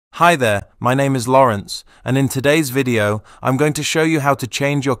Hi there, my name is Lawrence, and in today's video, I'm going to show you how to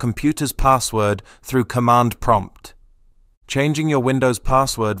change your computer's password through command prompt. Changing your Windows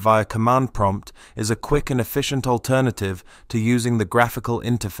password via command prompt is a quick and efficient alternative to using the graphical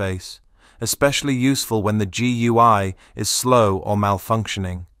interface, especially useful when the GUI is slow or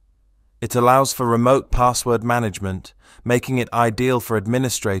malfunctioning. It allows for remote password management, making it ideal for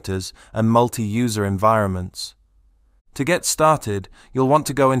administrators and multi-user environments. To get started, you'll want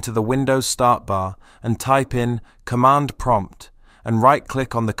to go into the Windows Start bar and type in Command Prompt and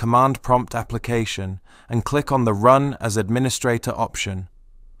right-click on the Command Prompt application and click on the Run as Administrator option.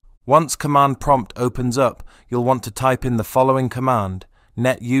 Once Command Prompt opens up, you'll want to type in the following command,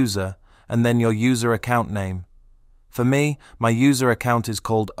 netuser, and then your user account name. For me, my user account is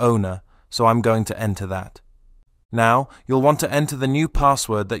called Owner, so I'm going to enter that. Now, you'll want to enter the new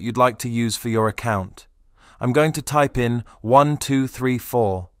password that you'd like to use for your account. I'm going to type in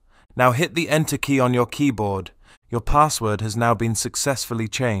 1234. Now hit the Enter key on your keyboard. Your password has now been successfully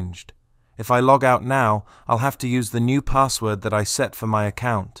changed. If I log out now, I'll have to use the new password that I set for my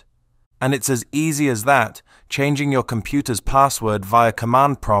account. And it's as easy as that. Changing your computer's password via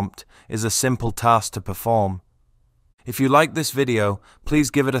command prompt is a simple task to perform. If you like this video, please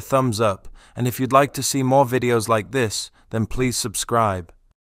give it a thumbs up, and if you'd like to see more videos like this, then please subscribe.